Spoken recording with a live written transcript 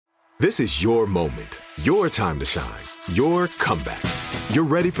This is your moment, your time to shine, your comeback. You're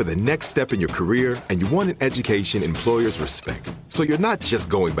ready for the next step in your career, and you want an education employers respect. So you're not just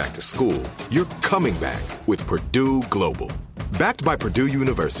going back to school, you're coming back with Purdue Global. Backed by Purdue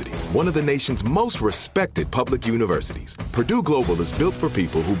University, one of the nation's most respected public universities, Purdue Global is built for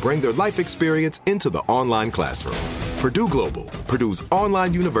people who bring their life experience into the online classroom. Purdue Global, Purdue's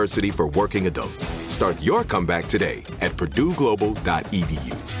online university for working adults. Start your comeback today at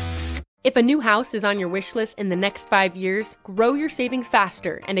purdueglobal.edu. If a new house is on your wish list in the next 5 years, grow your savings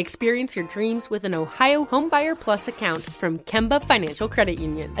faster and experience your dreams with an Ohio Homebuyer Plus account from Kemba Financial Credit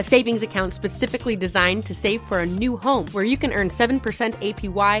Union. A savings account specifically designed to save for a new home, where you can earn 7%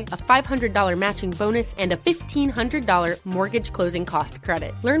 APY, a $500 matching bonus, and a $1,500 mortgage closing cost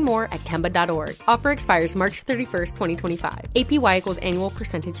credit. Learn more at Kemba.org. Offer expires March 31st, 2025. APY equals annual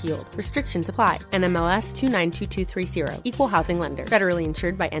percentage yield. Restrictions apply. NMLS 292230. Equal housing lender. Federally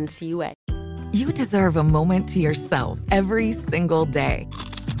insured by NCUA. You deserve a moment to yourself every single day.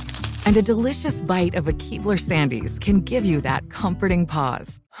 And a delicious bite of a Keebler Sandies can give you that comforting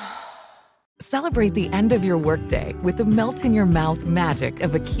pause. Celebrate the end of your workday with the melt-in-your-mouth magic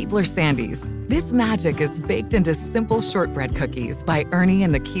of a Keebler Sandies. This magic is baked into simple shortbread cookies by Ernie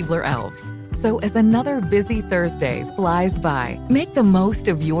and the Keebler Elves. So as another busy Thursday flies by, make the most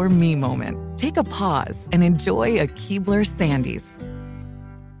of your me moment. Take a pause and enjoy a Keebler Sandies.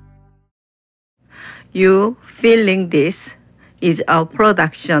 You Feeling This is a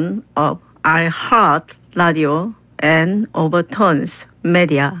production of iHeart Radio and Overtones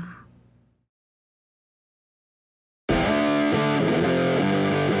Media.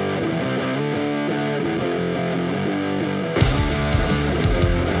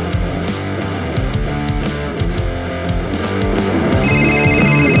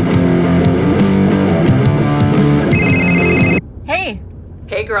 Hey.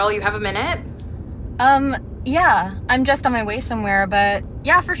 Hey girl, you have a minute? Yeah, I'm just on my way somewhere, but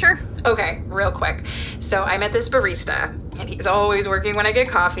yeah, for sure. Okay, real quick. So I met this barista, and he's always working when I get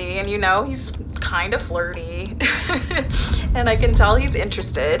coffee, and you know, he's kind of flirty. And I can tell he's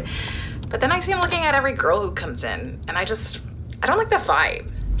interested. But then I see him looking at every girl who comes in, and I don't like that vibe.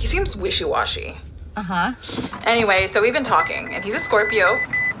 He seems wishy-washy. Uh-huh. Anyway, so we've been talking, and he's a Scorpio,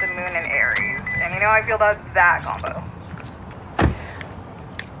 the moon in Aries, and you know, I feel that's that combo.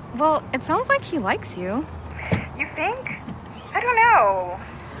 Well, it sounds like he likes you. You think? I don't know.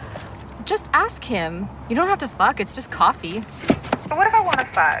 Just ask him. You don't have to fuck, it's just coffee. But what if I want to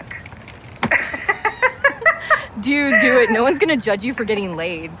fuck? Dude, do it. No one's gonna judge you for getting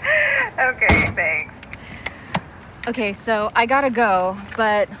laid. Okay, thanks. Okay, so I gotta go,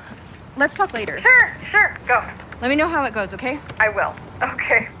 but let's talk later. Sure, go. Let me know how it goes, okay? I will.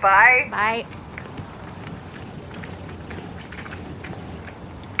 Okay, bye. Bye.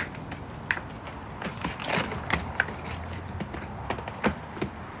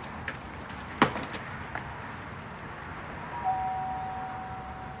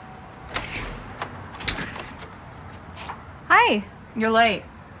 Hi. You're late.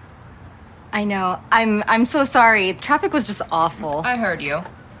 I know. I'm so sorry. Traffic was just awful. I heard you.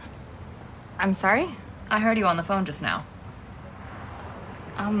 I'm sorry? I heard you on the phone just now.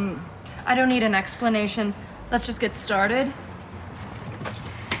 I don't need an explanation. Let's just get started.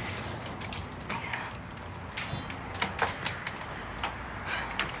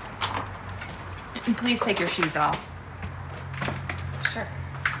 And please take your shoes off. Sure.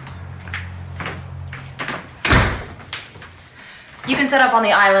 You can set up on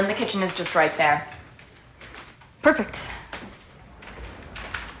the island. The kitchen is just right there. Perfect.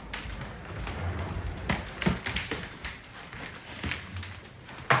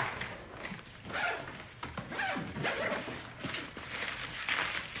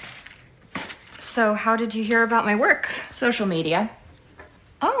 So, how did you hear about my work? Social media.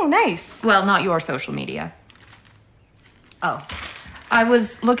 Oh, nice. Well, not your social media. Oh. I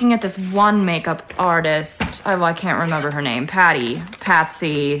was looking at this one makeup artist. I can't remember her name.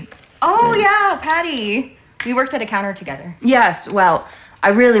 Patsy. Oh, yeah, Patty. We worked at a counter together. Yes, well, I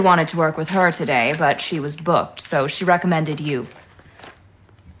really wanted to work with her today, but she was booked, so she recommended you.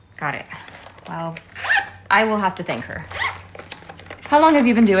 Got it. Well, I will have to thank her. How long have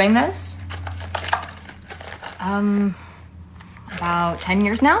you been doing this? About 10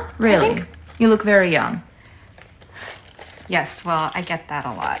 years now? Really? I think. You look very young. Yes, well, I get that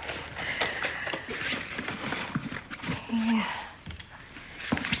a lot. Okay.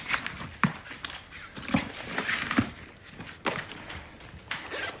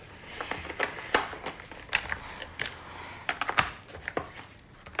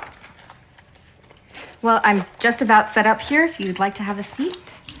 Well, I'm just about set up here if you'd like to have a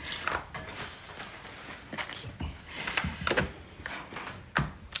seat.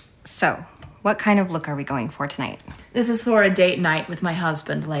 So, what kind of look are we going for tonight? This is for a date night with my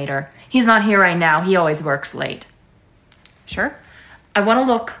husband later. He's not here right now. He always works late. Sure. I want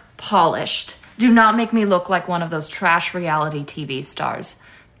to look polished. Do not make me look like one of those trash reality TV stars.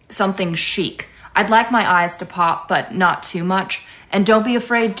 Something chic. I'd like my eyes to pop, but not too much. And don't be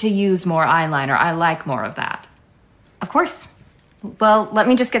afraid to use more eyeliner. I like more of that. Of course. Well, let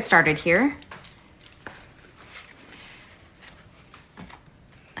me just get started here.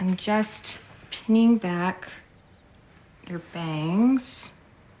 I'm just pinning back your bangs.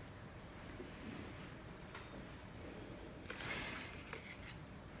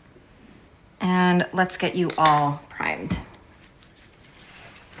 And let's get you all primed.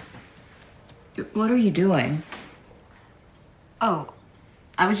 What are you doing? Oh,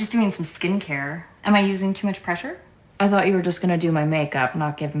 I was just doing some skincare. Am I using too much pressure? I thought you were just gonna do my makeup,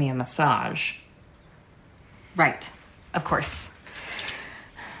 not give me a massage. Right, of course.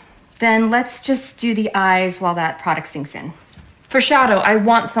 Then let's just do the eyes while that product sinks in. For shadow, I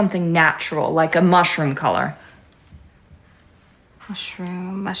want something natural, like a mushroom color.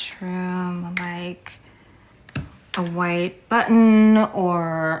 Mushroom, like a white button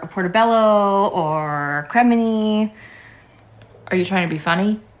or a portobello or cremini. Are you trying to be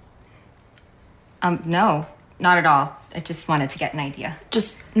funny? No, not at all. I just wanted to get an idea.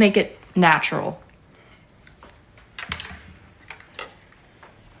 Just make it natural.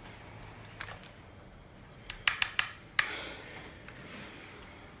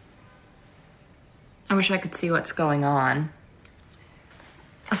 I wish I could see what's going on.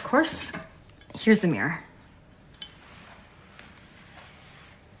 Of course. Here's the mirror.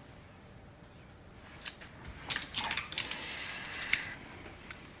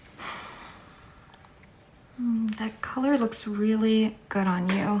 That color looks really good on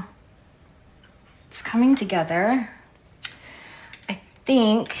you. It's coming together. I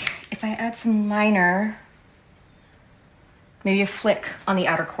think if I add some liner, maybe a flick on the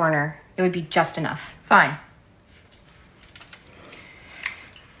outer corner, it would be just enough. Fine.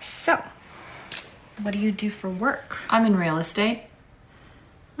 So, what do you do for work? I'm in real estate.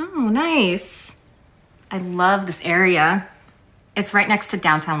 Oh, nice. I love this area. It's right next to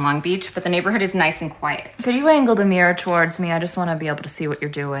downtown Long Beach, but the neighborhood is nice and quiet. Could you angle the mirror towards me? I just want to be able to see what you're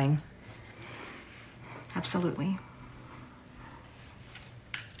doing. Absolutely.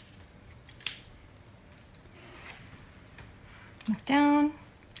 Look down.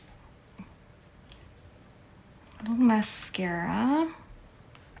 A little mascara.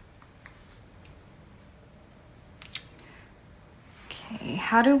 Okay,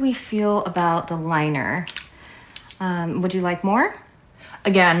 how do we feel about the liner? Would you like more?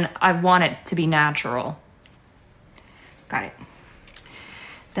 Again, I want it to be natural. Got it.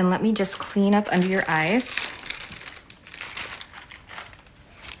 Then let me just clean up under your eyes.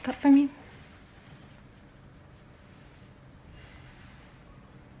 Cut for me.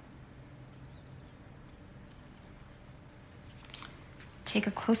 Take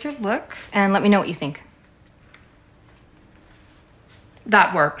a closer look and let me know what you think.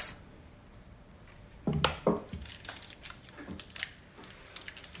 That works.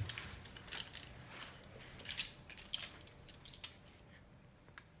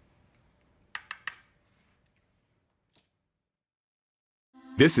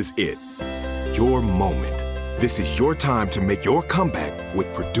 This is it. Your moment. This is your time to make your comeback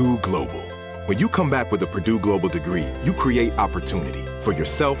with Purdue Global. When you come back with a Purdue Global degree, you create opportunity for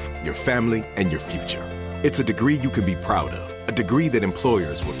yourself, your family, and your future. It's a degree you can be proud of, a degree that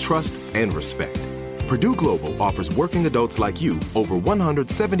employers will trust and respect. Purdue Global offers working adults like you over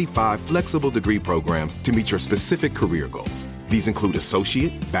 175 flexible degree programs to meet your specific career goals. These include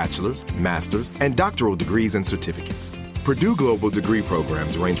associate, bachelor's, master's, and doctoral degrees and certificates. Purdue Global degree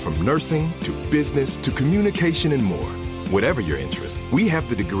programs range from nursing to business to communication and more. Whatever your interest, we have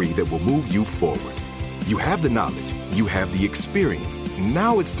the degree that will move you forward. You have the knowledge, you have the experience.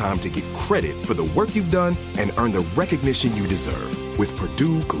 Now it's time to get credit for the work you've done and earn the recognition you deserve with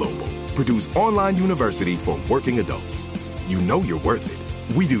Purdue Global, Purdue's online university for working adults. You know you're worth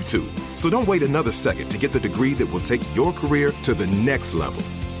it. We do too. So don't wait another second to get the degree that will take your career to the next level.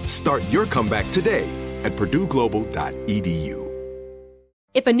 Start your comeback today at purdueglobal.edu.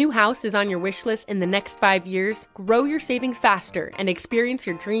 If a new house is on your wish list in the next 5 years, grow your savings faster and experience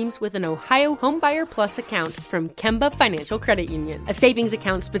your dreams with an Ohio Homebuyer Plus account from Kemba Financial Credit Union. A savings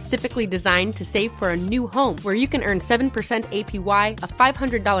account specifically designed to save for a new home where you can earn 7% APY,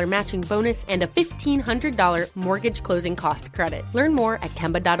 a $500 matching bonus, and a $1,500 mortgage closing cost credit. Learn more at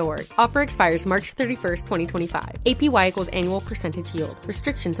Kemba.org. Offer expires March 31st, 2025. APY equals annual percentage yield.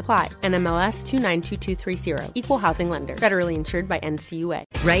 Restrictions apply. NMLS 292230. Equal housing lender. Federally insured by NCUA.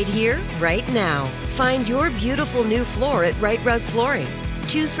 today. Right here, right now. Find your beautiful new floor at Right Rug Flooring.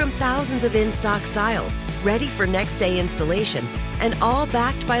 Choose from thousands of in-stock styles, ready for next day installation, and all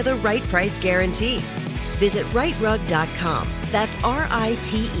backed by the right price guarantee. Visit rightrug.com. That's RITERUG.com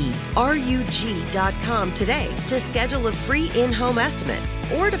today to schedule a free in-home estimate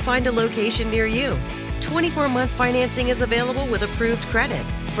or to find a location near you. 24-month financing is available with approved credit.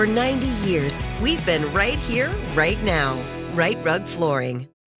 For 90 years, we've been right here, right now. Right Rug Flooring.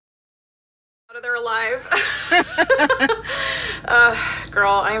 They're alive.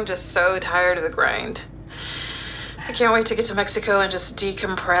 Girl, I am just so tired of the grind. I can't wait to get to Mexico and just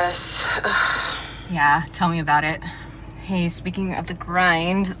decompress. Yeah, tell me about it. Hey, speaking of the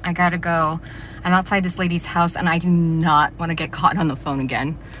grind, I gotta go. I'm outside this lady's house and I do not want to get caught on the phone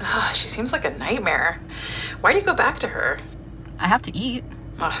again. She seems like a nightmare. Why do you go back to her? I have to eat.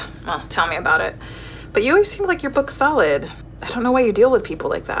 Well, tell me about it. But you always seem like your book's solid. I don't know why you deal with people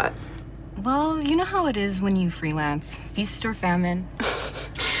like that. Well, you know how it is when you freelance. Feast or famine.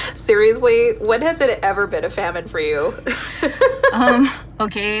 Seriously? When has it ever been a famine for you?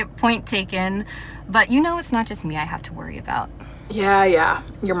 Okay, point taken. But you know it's not just me I have to worry about. Yeah.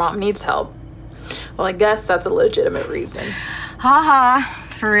 Your mom needs help. Well, I guess that's a legitimate reason. Ha.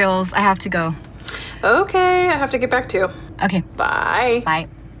 For reals, I have to go. Okay, I have to get back to you. Okay. Bye. Bye.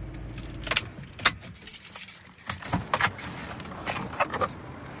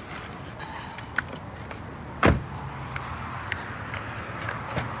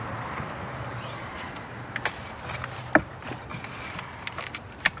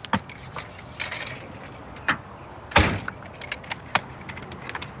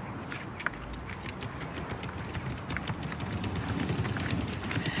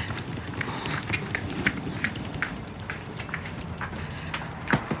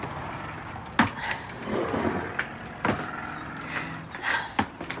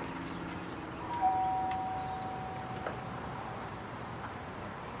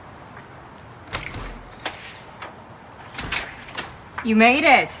 You made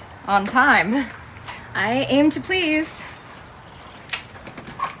it. On time. I aim to please.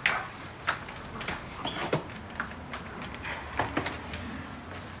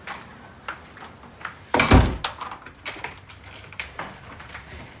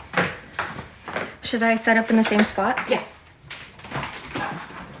 Should I set up in the same spot? Yeah.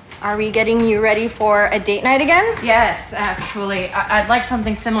 Are we getting you ready for a date night again? Yes, actually. I'd like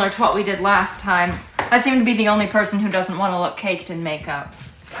something similar to what we did last time. I seem to be the only person who doesn't want to look caked in makeup.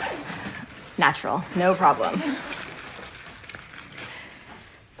 Natural, no problem.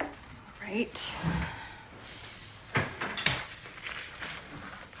 Right.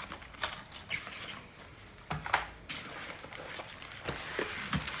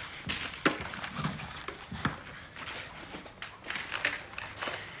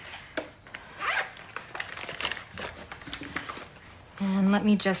 And let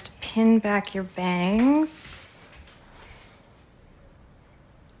me just pin back your bangs.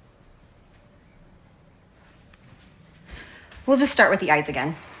 We'll just start with the eyes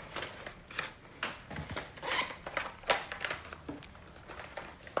again.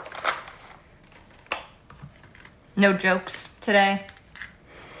 No jokes today?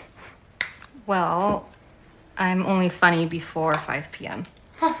 Well, I'm only funny before 5 p.m.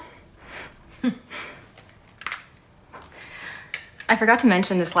 I forgot to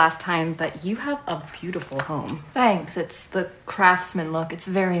mention this last time, but you have a beautiful home. Thanks. It's the craftsman look. It's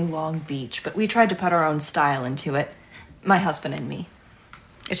very Long Beach, but we tried to put our own style into it. My husband and me.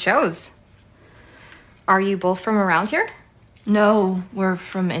 It shows. Are you both from around here? No, we're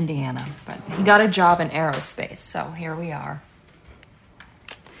from Indiana, but he got a job in aerospace, so here we are.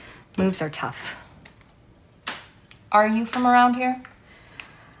 Moves are tough. Are you from around here?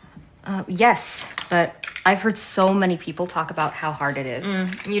 Yes, but I've heard so many people talk about how hard it is.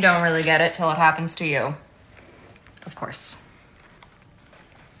 You don't really get it till it happens to you. Of course.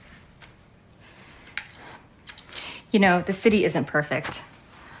 You know, the city isn't perfect.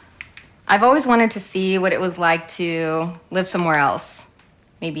 I've always wanted to see what it was like to live somewhere else.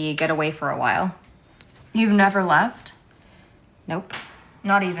 Maybe get away for a while. You've never left? Nope.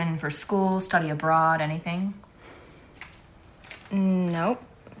 Not even for school, study abroad, anything? Nope.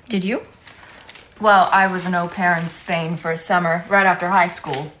 Did you? Well, I was an au pair in Spain for a summer, right after high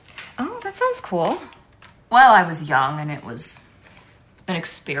school. Oh, that sounds cool. Well, I was young and it was an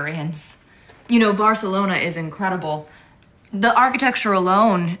experience. You know, Barcelona is incredible. The architecture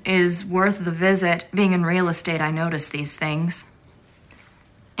alone is worth the visit. Being in real estate, I noticed these things.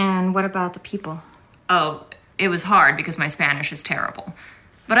 And what about the people? Oh, it was hard because my Spanish is terrible.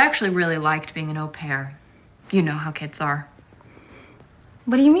 But I actually really liked being an au pair. You know how kids are.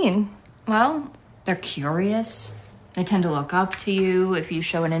 What do you mean? Well, they're curious. They tend to look up to you if you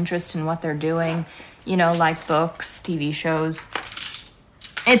show an interest in what they're doing. You know, like books, TV shows.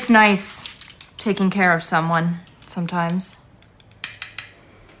 It's nice taking care of someone sometimes.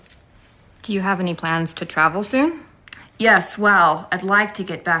 Do you have any plans to travel soon? Yes, well, I'd like to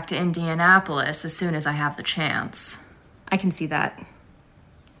get back to Indianapolis as soon as I have the chance. I can see that.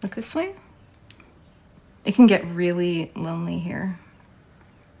 Look this way. It can get really lonely here.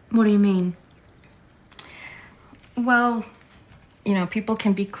 What do you mean? Well, you know, people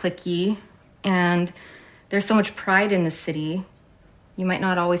can be cliquey, and there's so much pride in the city. You might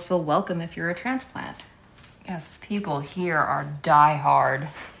not always feel welcome if you're a transplant. Yes, people here are diehard.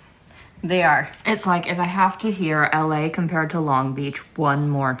 They are. It's like if I have to hear LA compared to Long Beach one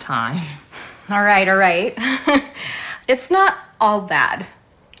more time. All right. It's not all bad.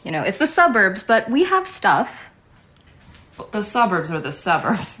 You know, it's the suburbs, but we have stuff. Well, the suburbs are the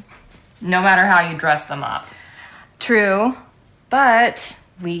suburbs, no matter how you dress them up. True, but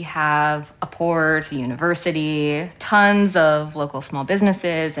we have a port, a university, tons of local small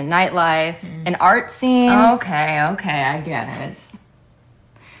businesses and nightlife, an art scene. Okay, I get it.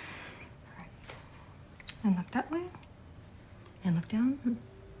 And look that way. And look down.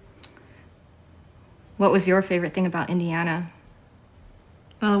 What was your favorite thing about Indiana?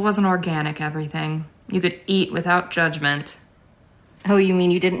 Well, it wasn't organic, everything. You could eat without judgment. Oh, you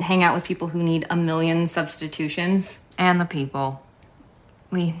mean you didn't hang out with people who need a million substitutions? And the people.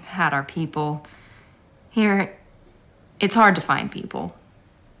 We had our people. Here, it's hard to find people.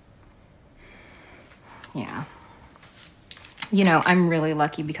 Yeah. You know, I'm really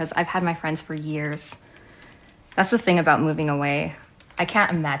lucky because I've had my friends for years. That's the thing about moving away. I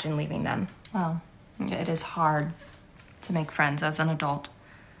can't imagine leaving them. Well, it is hard to make friends as an adult.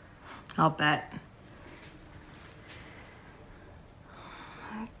 I'll bet.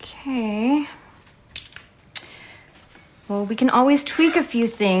 Okay. Well, we can always tweak a few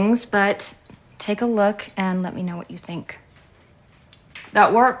things, but take a look and let me know what you think.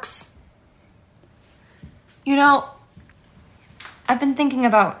 That works. You know, I've been thinking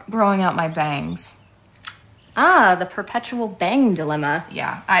about growing out my bangs. Ah, the perpetual bang dilemma.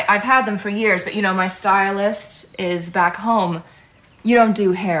 Yeah, I've had them for years, but you know, my stylist is back home. You don't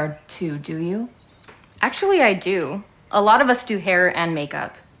do hair too, do you? Actually, I do. A lot of us do hair and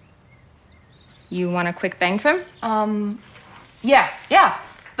makeup. You want a quick bang trim? Yeah,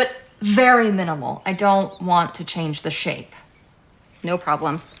 but very minimal. I don't want to change the shape. No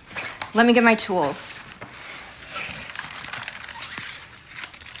problem. Let me get my tools.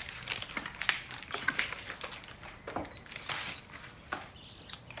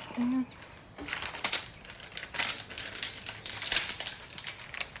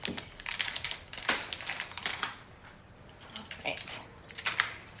 Right.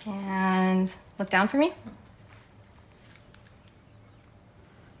 And look down for me.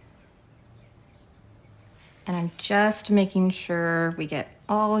 And I'm just making sure we get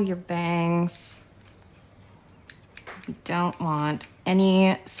all your bangs. We don't want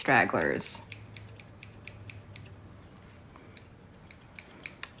any stragglers.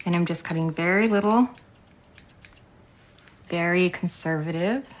 And I'm just cutting very little, very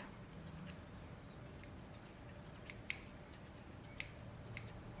conservative.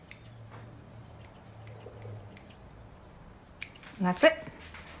 And that's it.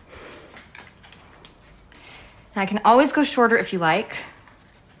 Now, I can always go shorter if you like,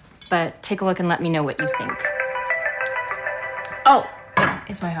 but take a look and let me know what you think. Oh,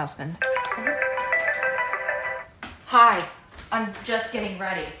 it's my husband. Hi, I'm just getting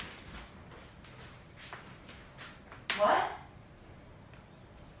ready. What?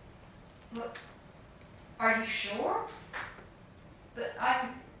 What? Are you sure? But I'm...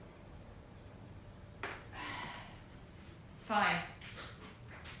 Fine.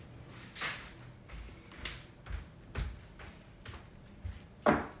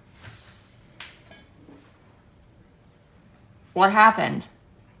 What happened?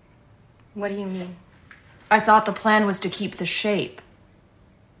 What do you mean? I thought the plan was to keep the shape.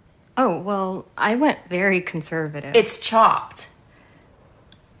 Oh, well, I went very conservative. It's chopped.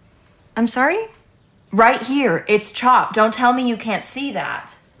 I'm sorry? Right here, it's chopped. Don't tell me you can't see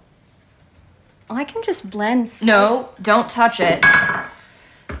that. Well, I can just blend. No, don't touch it.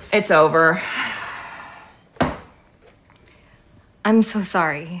 It's over. I'm so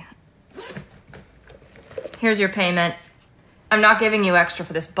sorry. Here's your payment. I'm not giving you extra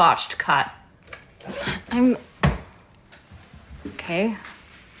for this botched cut. I'm... Okay.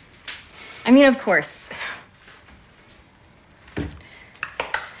 I mean, of course.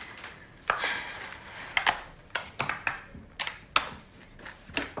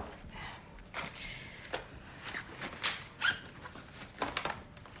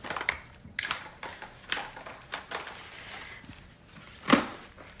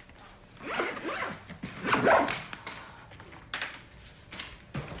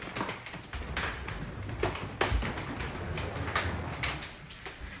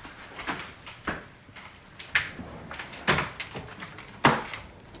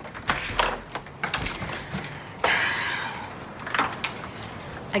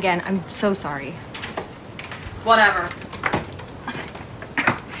 Again, I'm so sorry. Whatever.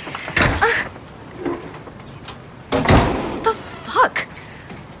 What the fuck?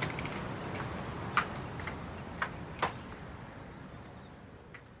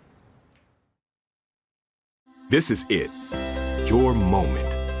 This is it. Your moment.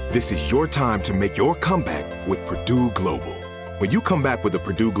 This is your time to make your comeback with Purdue Global. When you come back with a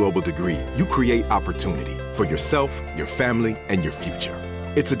Purdue Global degree, you create opportunity for yourself, your family, and your future.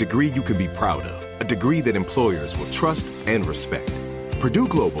 It's a degree you can be proud of, a degree that employers will trust and respect. Purdue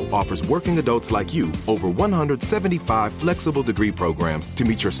Global offers working adults like you over 175 flexible degree programs to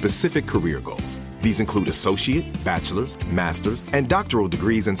meet your specific career goals. These include associate, bachelor's, master's, and doctoral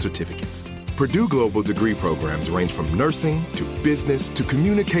degrees and certificates. Purdue Global degree programs range from nursing to business to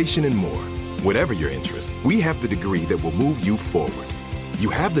communication and more. Whatever your interest, we have the degree that will move you forward. You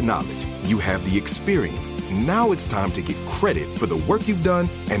have the knowledge, you have the experience. Now it's time to get credit for the work you've done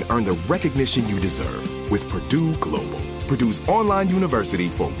and earn the recognition you deserve with Purdue Global, Purdue's online university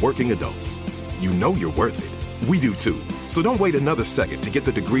for working adults. You know you're worth it. We do too. So don't wait another second to get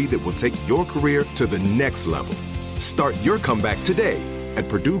the degree that will take your career to the next level. Start your comeback today at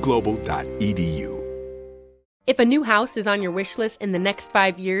purdueglobal.edu. If a new house is on your wish list in the next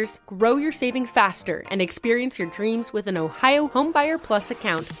 5 years, grow your savings faster and experience your dreams with an Ohio Homebuyer Plus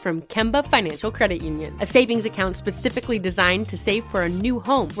account from Kemba Financial Credit Union. A savings account specifically designed to save for a new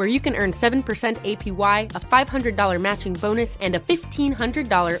home where you can earn 7% APY, a $500 matching bonus, and a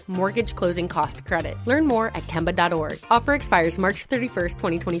 $1,500 mortgage closing cost credit. Learn more at Kemba.org. Offer expires March 31st,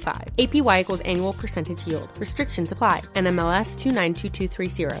 2025. APY equals annual percentage yield. Restrictions apply. NMLS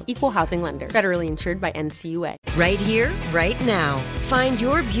 292230. Equal housing lender. Federally insured by NCUA. Right here, right now. Find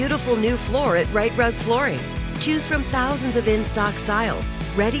your beautiful new floor at Right Rug Flooring. Choose from thousands of in-stock styles,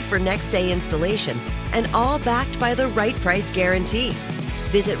 ready for next day installation, and all backed by the right price guarantee.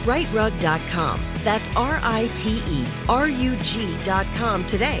 Visit rightrug.com. That's RITERUG.com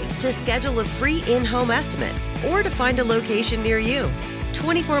today to schedule a free in-home estimate or to find a location near you.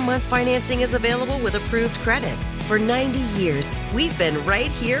 24-month financing is available with approved credit. For 90 years, we've been right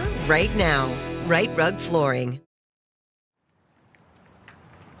here, right now. Right Rug Flooring.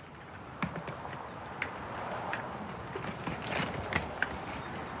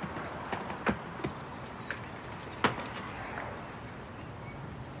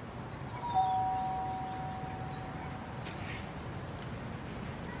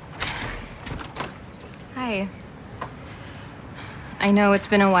 Hi. I know it's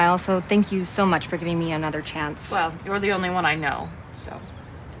been a while, so thank you so much for giving me another chance. Well, you're the only one I know, so.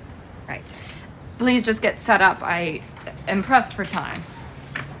 Right. Please just get set up. I am pressed for time.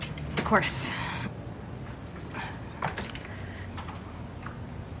 Of course.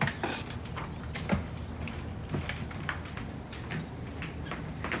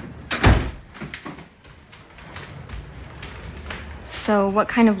 So, what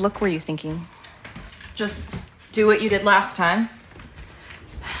kind of look were you thinking? Just do what you did last time.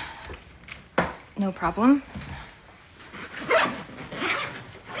 No problem.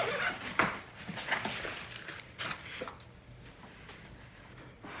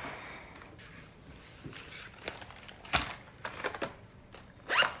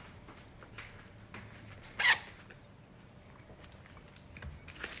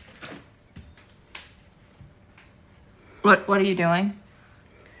 What are you doing?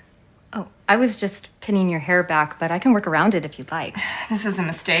 Oh, I was just pinning your hair back, but I can work around it if you'd like. This was a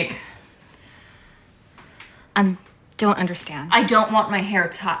mistake. I don't understand. I don't want my hair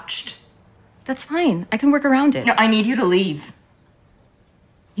touched. That's fine. I can work around it. No, I need you to leave.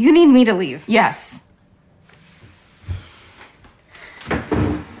 You need me to leave? Yes.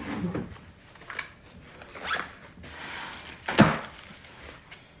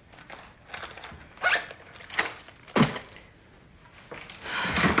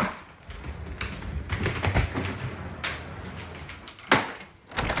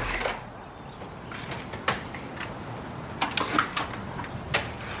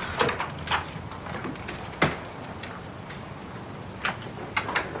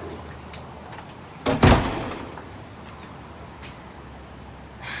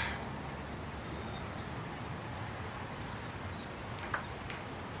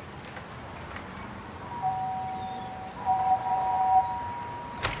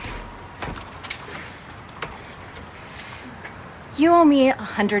 You owe me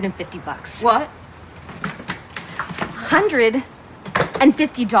 $150. What?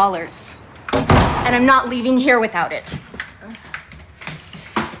 $150. And I'm not leaving here without it.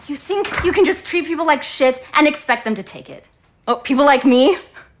 You think you can just treat people like shit and expect them to take it? Oh, people like me?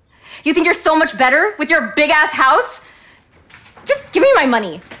 You think you're so much better with your big-ass house? Just Give me my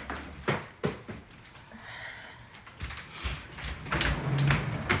money.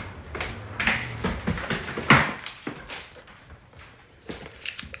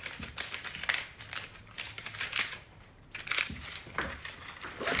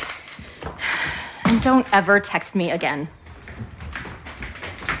 And don't ever text me again.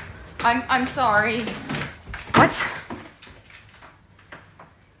 I'm sorry. What?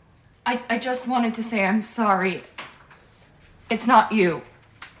 I just wanted to say I'm sorry. It's not you.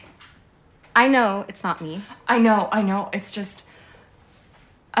 I know it's not me. I know. It's just...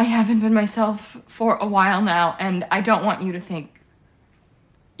 I haven't been myself for a while now, and I don't want you to think...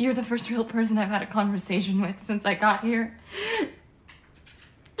 You're the first real person I've had a conversation with since I got here.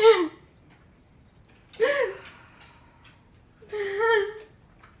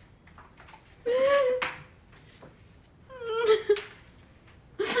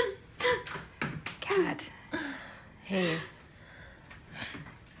 Kat. Hey.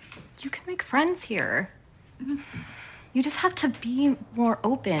 You can make friends here. You just have to be more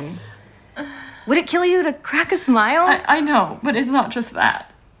open. Would it kill you to crack a smile? I know, but it's not just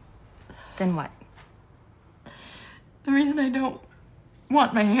that. Then what? The reason I don't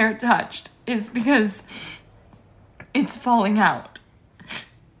want my hair touched is because it's falling out.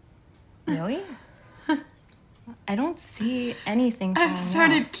 Really? I don't see anything falling I've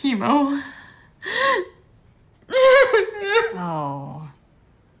started out. chemo. Oh.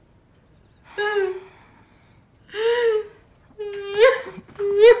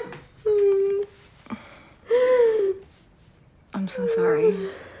 I'm so sorry.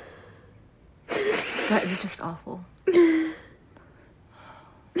 That is just awful.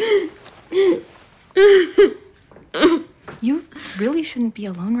 You really shouldn't be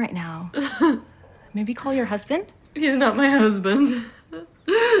alone right now. Maybe call your husband? He's not my husband.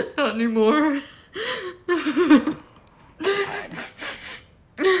 Not anymore.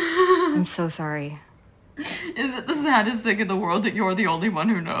 I'm so sorry. Is it the saddest thing in the world that you're the only one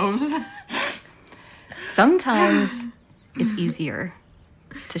who knows? Sometimes it's easier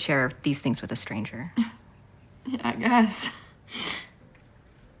to share these things with a stranger. Yeah, I guess.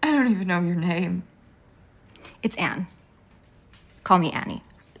 I don't even know your name. It's Anne. Call me Annie.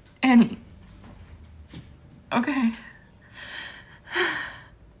 Annie. Okay.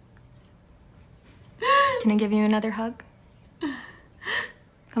 Can I give you another hug?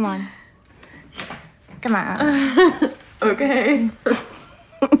 Come on. Come on. Okay.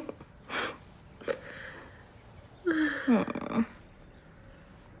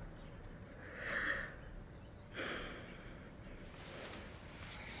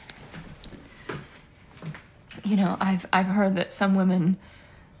 You know, I've heard that some women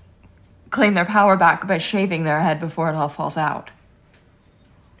claim their power back by shaving their head before it all falls out.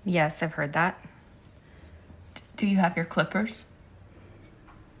 Yes, I've heard that. Do you have your clippers?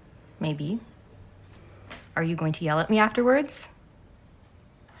 Maybe. Are you going to yell at me afterwards?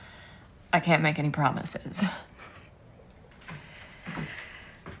 I can't make any promises.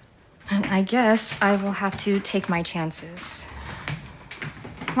 I guess I will have to take my chances.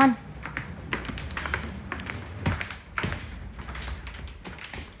 Come on.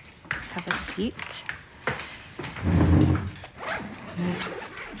 Have a seat.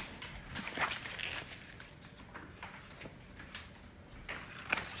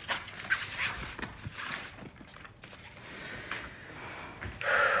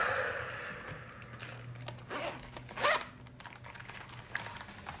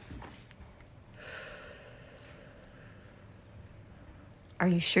 Are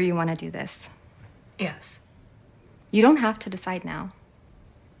you sure you want to do this? Yes, You don't have to decide now.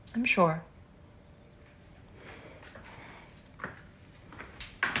 I'm sure.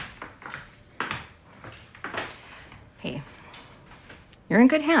 Hey, you're in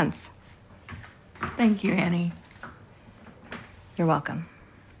good hands. Thank you, Annie. You're welcome.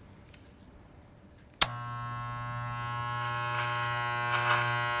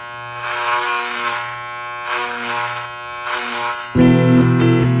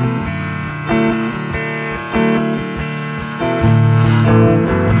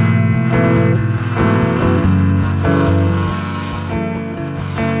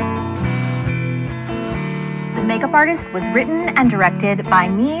 Artist was written and directed by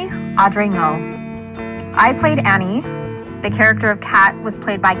me, Audrey Ngo. I played Annie. The character of Kat was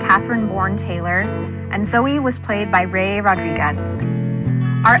played by Catherine Bourne-Taylor, and Zoe was played by Ray Rodriguez.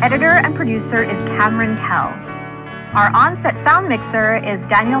 Our editor and producer is Cameron Kell. Our on-set sound mixer is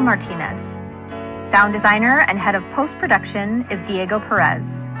Daniel Martinez. Sound designer and head of post-production is Diego Perez.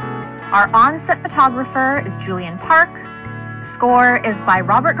 Our on-set photographer is Julian Park. Score is by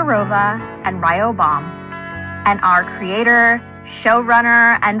Robert Garova and Ryo Baum. And our creator,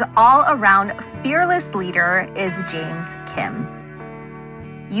 showrunner, and all-around fearless leader is James Kim.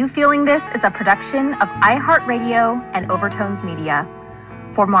 You Feeling This is a production of iHeartRadio and Overtones Media.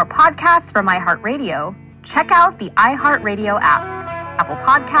 For more podcasts from iHeartRadio, check out the iHeartRadio app, Apple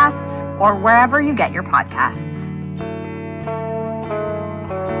Podcasts, or wherever you get your podcasts.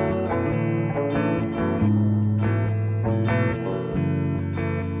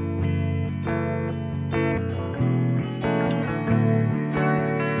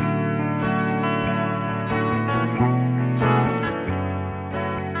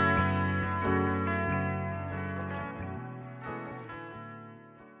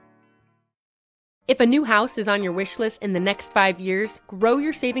 If a new house is on your wish list in the next 5 years, grow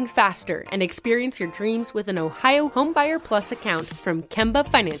your savings faster and experience your dreams with an Ohio Homebuyer Plus account from Kemba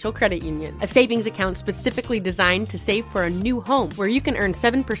Financial Credit Union. A savings account specifically designed to save for a new home, where you can earn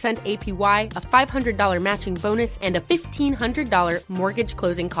 7% APY, a $500 matching bonus, and a $1,500 mortgage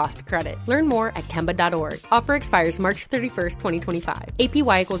closing cost credit. Learn more at Kemba.org. Offer expires March 31st, 2025.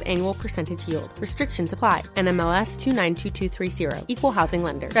 APY equals annual percentage yield. Restrictions apply. NMLS 292230. Equal housing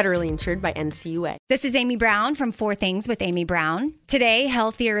lender. Federally insured by NCUA. This is Amy Brown from 4 Things with Amy Brown. Today,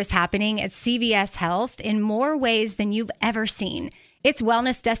 Healthier is happening at CVS Health in more ways than you've ever seen. It's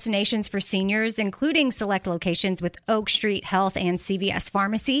wellness destinations for seniors, including select locations with Oak Street Health and CVS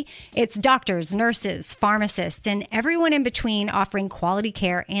Pharmacy. It's doctors, nurses, pharmacists, and everyone in between offering quality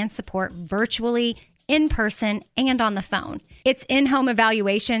care and support virtually, in person, and on the phone. It's in-home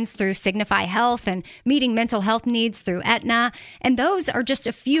evaluations through Signify Health and meeting mental health needs through Aetna. And those are just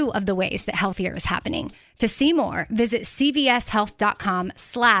a few of the ways that Healthier is happening. To see more, visit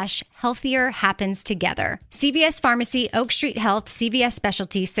cvshealth.com/healthier happens together. CVS Pharmacy, Oak Street Health, CVS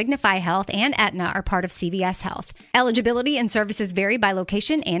Specialty, Signify Health, and Aetna are part of CVS Health. Eligibility and services vary by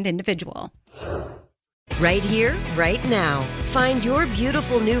location and individual. Right here, right now. Find your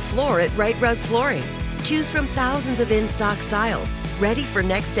beautiful new floor at Right Rug Flooring. Choose from thousands of in-stock styles, ready for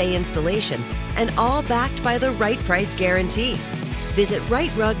next day installation, and all backed by the right price guarantee. Visit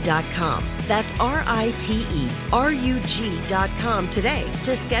rightrug.com. That's RITERUG.com today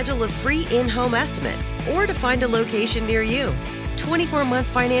to schedule a free in-home estimate or to find a location near you. 24-month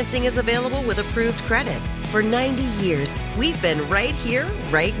financing is available with approved credit. For 90 years, we've been right here,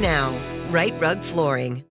 right now. Right Rug Flooring.